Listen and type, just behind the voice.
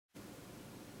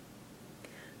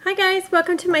Hi guys,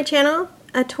 welcome to my channel,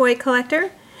 A Toy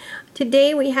Collector.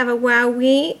 Today we have a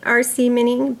WowWee RC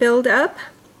Mini Build Up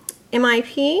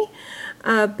MIP.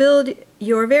 Build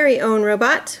your very own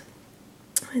robot.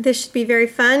 This should be very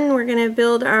fun. We're going to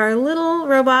build our little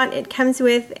robot. It comes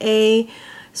with a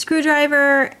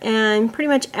screwdriver and pretty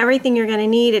much everything you're going to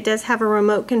need. It does have a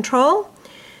remote control.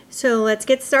 So let's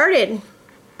get started.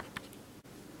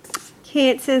 Okay,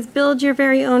 it says build your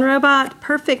very own robot,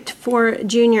 perfect for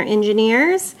junior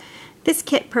engineers. This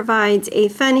kit provides a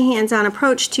fun hands-on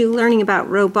approach to learning about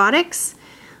robotics.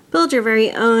 Build your very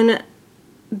own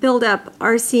build-up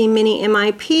RC Mini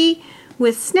MIP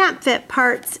with snap fit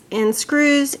parts and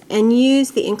screws, and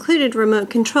use the included remote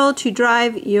control to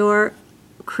drive your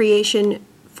creation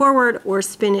forward or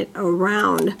spin it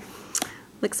around.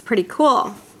 Looks pretty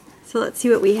cool. So let's see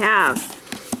what we have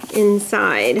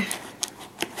inside.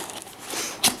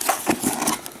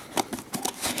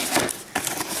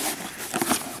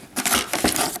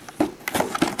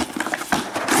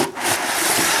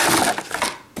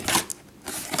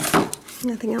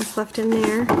 Nothing else left in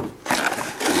there.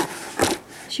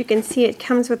 As you can see, it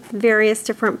comes with various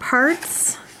different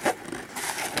parts,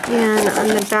 and on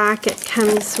the back it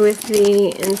comes with the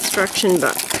instruction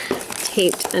book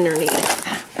taped underneath.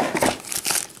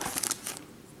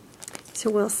 So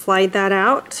we'll slide that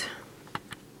out.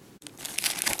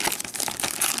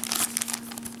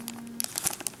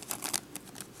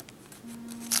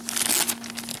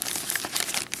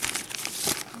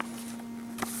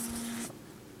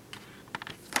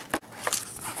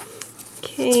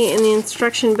 Okay, in the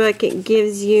instruction book it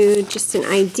gives you just an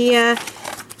idea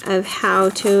of how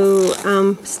to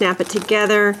snap it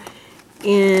together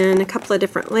in a couple of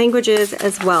different languages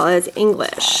as well as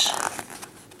English.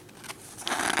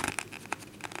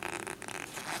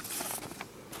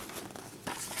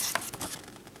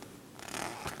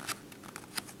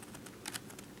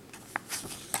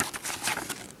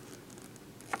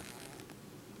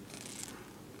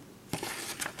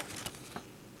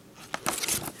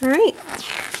 All right.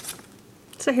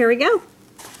 So here we go.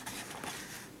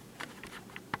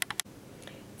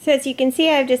 So as you can see,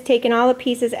 I've just taken all the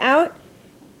pieces out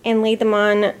and laid them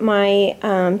on my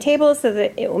table so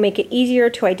that it will make it easier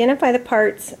to identify the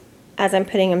parts as I'm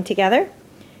putting them together.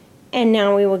 And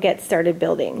now we will get started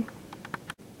building.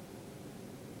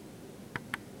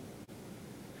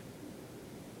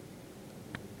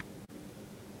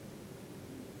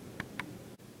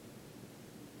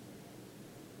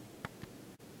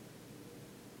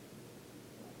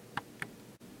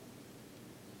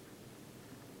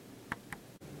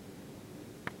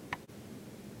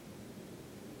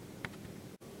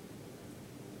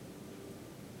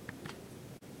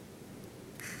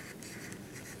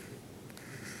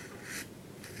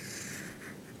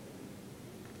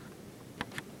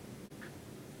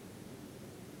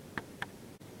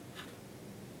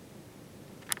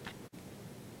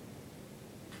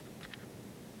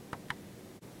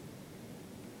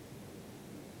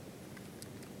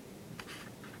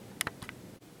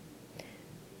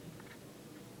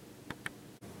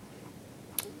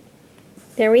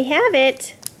 There we have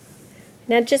it.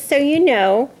 Now just so you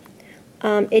know,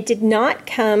 it did not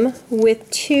come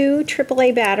with two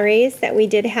AAA batteries that we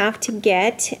did have to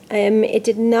get. It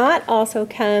did not also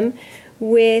come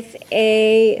with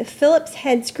a Phillips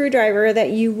head screwdriver that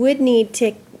you would need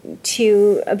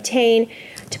to obtain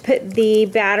to put the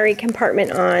battery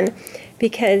compartment on,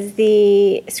 because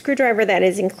the screwdriver that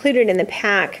is included in the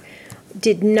pack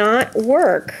did not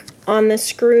work on the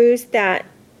screws that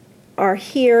are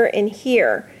here and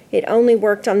here. It only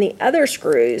worked on the other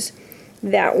screws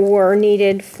that were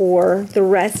needed for the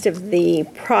rest of the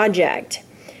project.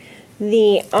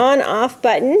 The on-off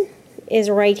button is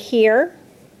right here.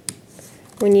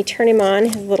 When you turn him on,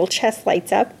 his little chest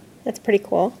lights up. That's pretty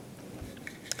cool.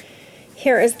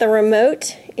 Here is the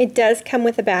remote. It does come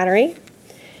with a battery.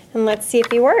 And let's see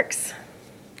if he works.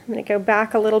 I'm going to go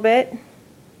back a little bit.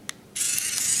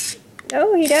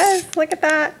 Oh, he does. Look at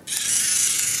that.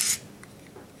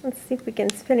 Let's see if we can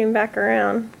spin him back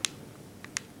around.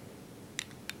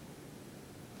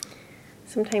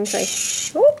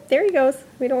 Sometimes oh, there he goes.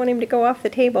 We don't want him to go off the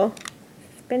table.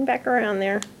 Spin back around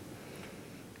there.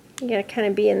 You gotta kind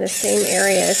of be in the same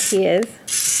area as he is.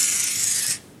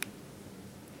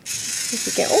 If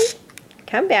you get, oh,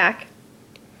 come back.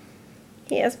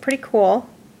 He is pretty cool.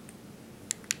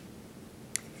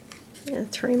 Yeah,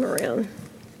 turn him around.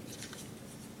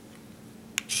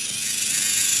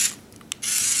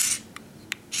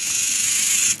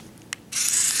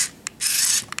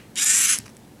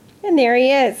 And there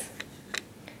he is.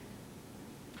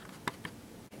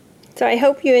 So I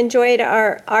hope you enjoyed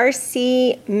our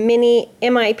RC Mini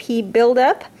MIP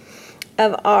build-up.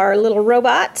 of our little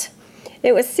robot.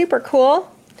 It was super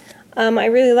cool. I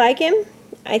really like him.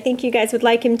 I think you guys would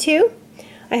like him too.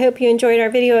 I hope you enjoyed our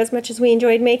video as much as we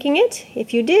enjoyed making it.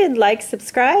 If you did, like,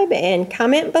 subscribe, and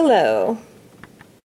comment below.